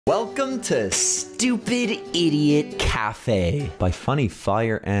Welcome to Stupid Idiot Cafe by Funny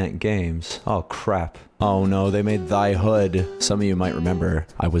Fire Ant Games. Oh crap. Oh no, they made Thy Hood. Some of you might remember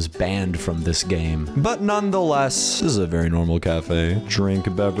I was banned from this game. But nonetheless, this is a very normal cafe.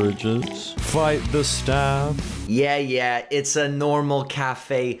 Drink beverages, fight the staff. Yeah, it's a normal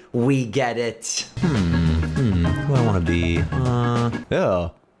cafe. We get it. Who do I want to be? Yeah.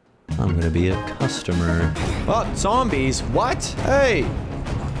 I'm gonna be a customer. Oh, zombies, what? Hey!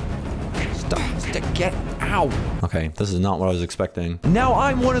 Get out. Okay, this is not what I was expecting. Now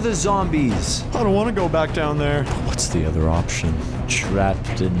I'm one of the zombies. I don't want to go back down there. What's the other option?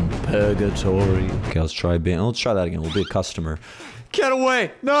 Trapped in purgatory. Okay, let's try that again. We'll be a customer. Get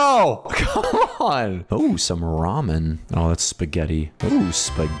away! No! Come on! Oh, some ramen. Oh, that's spaghetti. Oh,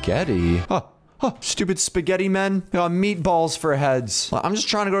 spaghetti. Oh, stupid spaghetti men. Meatballs for heads. I'm just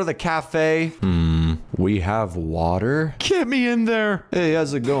trying to go to the cafe. We have water? Get me in there. Hey,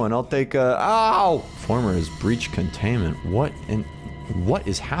 how's it going? I'll take a... Ow! Former is breach containment. What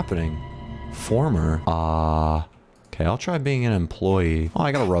is happening? Former? Okay, I'll try being an employee. Oh,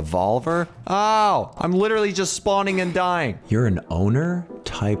 I got a revolver? Ow! I'm literally just spawning and dying. You're an owner?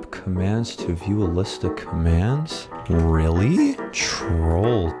 Type commands to view a list of commands? Really?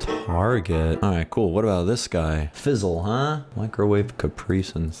 Troll target. Alright, cool. What about this guy? Fizzle, huh? Microwave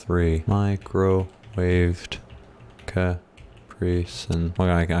Caprice in 3. Microwaved Caprice and... What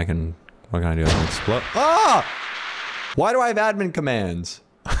can I do? I can explode. Ah! Why do I have admin commands?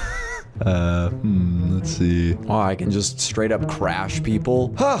 Let's see. Oh, I can just straight up crash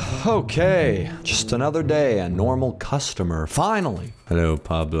people. Okay. Just another day, a normal customer. Finally. Hello,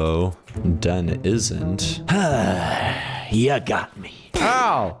 Pablo. Den isn't. You got me.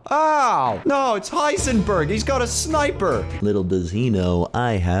 Ow! Ow! No, it's Heisenberg. He's got a sniper. Little does he know,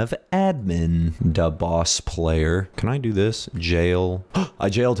 I have admin. Da boss player. Can I do this? Jail. I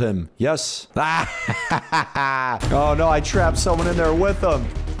jailed him. Yes. Oh no, I trapped someone in there with him.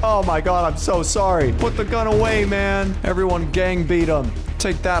 Oh my god, I'm so sorry. Put the gun away, man. Everyone gang beat him.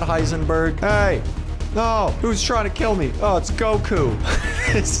 Take that, Heisenberg. Hey. No, who's trying to kill me? Oh, it's Goku.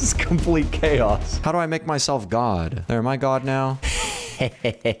 This is complete chaos. How do I make myself God? There, am I God now?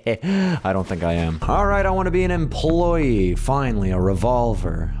 I don't think I am. All right, I want to be an employee. Finally, a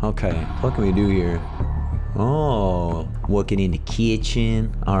revolver. Okay, what can we do here? Oh, working in the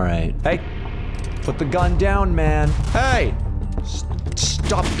kitchen. All right. Hey, put the gun down, man. Hey,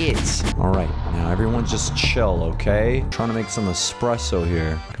 stop it. All right, now everyone just chill, okay? Trying to make some espresso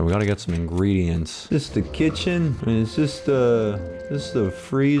here. Okay, we gotta get some ingredients. Is this the kitchen? I mean, is this the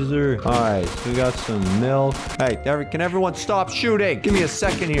freezer? All right, so we got some milk. Hey, can everyone stop shooting? Give me a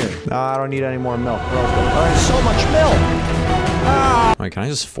second here. No, I don't need any more milk. All right, so much milk. Ah! All right, can I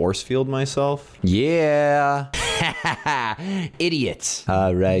just force field myself? Yeah. Idiot.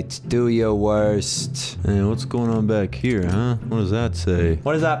 All right, do your worst. Hey, what's going on back here, huh? What does that say?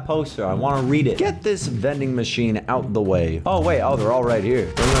 What is that poster? I want to read it. Get this vending machine out the way. Oh, wait. Oh, they're all right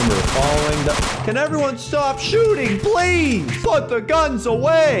here. Remember, following the... Can everyone stop shooting, please? Put the guns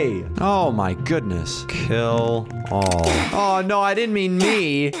away. Oh, my goodness. Kill all. Oh, no, I didn't mean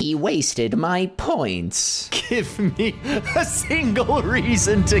me. He wasted my points. Give me a single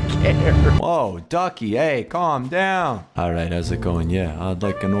reason to care. Whoa, Ducky, hey, calm down. All right, how's it going? Yeah, I'd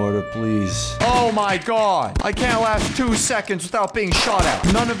like an order, please. Oh my god, I can't last 2 seconds without being shot at.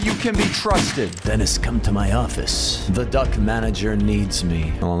 None of you can be trusted. Dennis, come to my office. The duck manager needs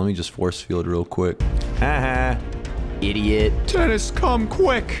me. Hold on, let me just force field real quick. Haha. Idiot. Dennis, come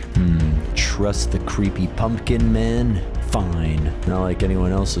quick. Trust the creepy pumpkin man? Fine. Not like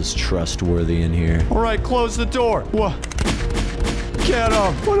anyone else is trustworthy in here. All right, close the door. What? Get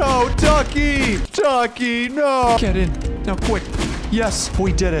him! Oh, no, Ducky! Ducky, no! Get in. Now, quick. Yes,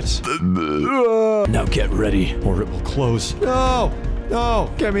 we did it. Now get ready, or it will close. No! No!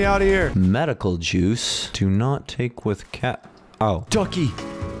 Get me out of here. Medical juice. Do not take with cat... Oh. Ducky!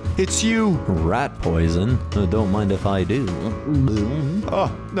 It's you! Rat poison? Don't mind if I do. Oh,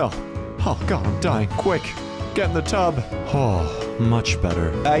 no. Oh, God, I'm dying. Quick. Get in the tub. Oh, much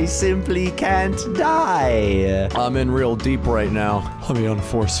better. I simply can't die. I'm in real deep right now. Let me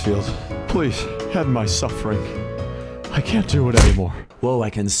unforce field. Please, end my suffering. I can't do it anymore. Whoa, I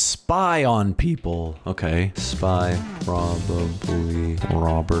can spy on people. Okay. Spy, probably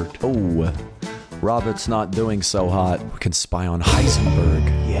Robert. Oh, Robert's not doing so hot. We can spy on Heisenberg.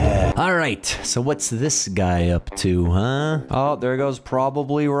 Yeah. All right, so what's this guy up to, huh? Oh, there goes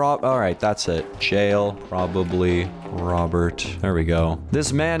probably Rob. All right, that's it. Jail, probably Robert. There we go.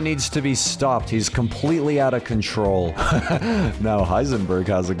 This man needs to be stopped. He's completely out of control. Now Heisenberg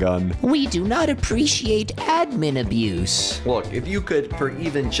has a gun. We do not appreciate admin abuse. Look, if you could, for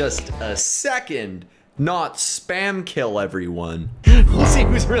even just a second, not spam kill everyone. We'll see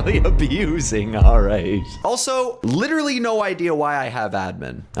who's really abusing. All right. Also, literally no idea why I have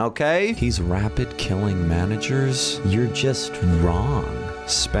admin, okay? He's rapid killing managers. You're just wrong.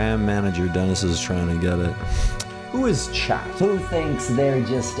 Spam manager Dennis is trying to get it. Who is chat? Who thinks they're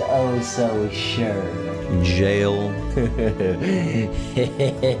just oh so sure? Jail.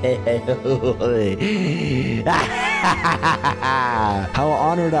 How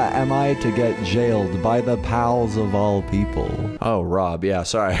honored am I to get jailed by the pals of all people? Oh, Rob. Yeah,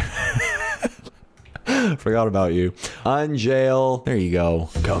 sorry. Forgot about you. Unjail. There you go.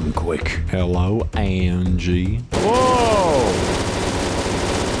 Come quick. Hello, Angie. Whoa!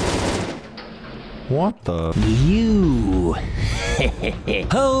 What the? You.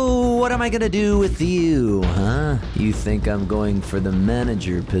 Oh, what am I gonna do with you, huh? You think I'm going for the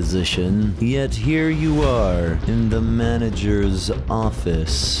manager position, yet here you are, in the manager's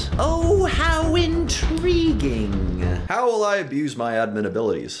office. Oh, how intriguing. How will I abuse my admin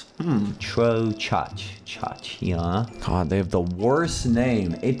abilities? Tro chach, yeah. God, they have the worst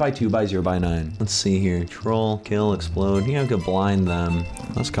name. 8x2 by 0x9. Let's see here. Troll, kill, explode. You have to blind them.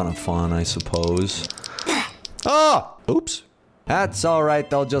 That's kind of fun, I suppose. Ah! Oops. That's all right.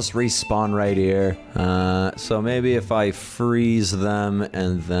 They'll just respawn right here. So maybe if I freeze them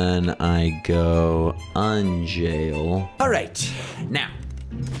and then I go unjail. All right. Now,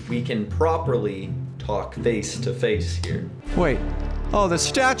 we can properly talk face to face here. Wait. Oh, the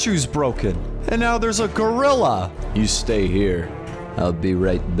statue's broken. And now there's a gorilla. You stay here. I'll be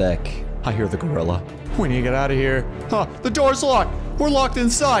right back. I hear the gorilla. We need to get out of here. Huh, the door's locked. We're locked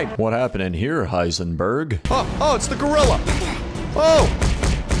inside. What happened in here, Heisenberg? Oh, it's the gorilla.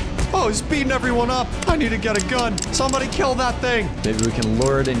 Oh, he's beating everyone up. I need to get a gun. Somebody kill that thing. Maybe we can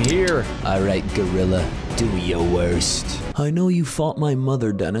lure it in here. All right, gorilla, do your worst. I know you fought my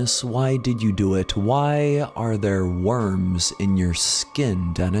mother, Dennis. Why did you do it? Why are there worms in your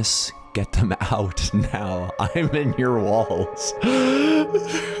skin, Dennis? Get them out now. I'm in your walls.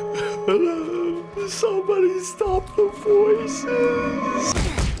 Somebody stop the voices.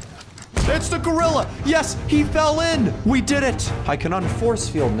 It's the gorilla! Yes, he fell in! We did it! I can unforce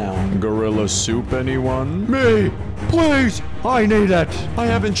field now. Gorilla soup, anyone? Me! Please! I need it! I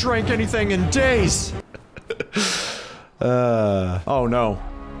haven't drank anything in days! Oh no.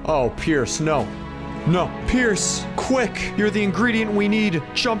 Oh, Pierce, no. No, Pierce, quick! You're the ingredient we need.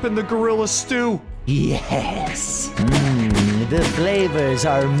 Jump in the gorilla stew. Yes. The flavors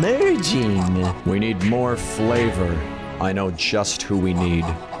are merging. We need more flavor. I know just who we need.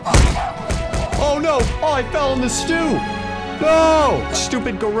 Oh no! Oh, I fell in the stew! No!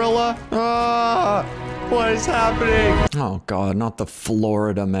 Stupid gorilla! What is happening? Oh god, not the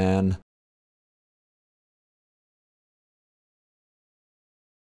Florida man.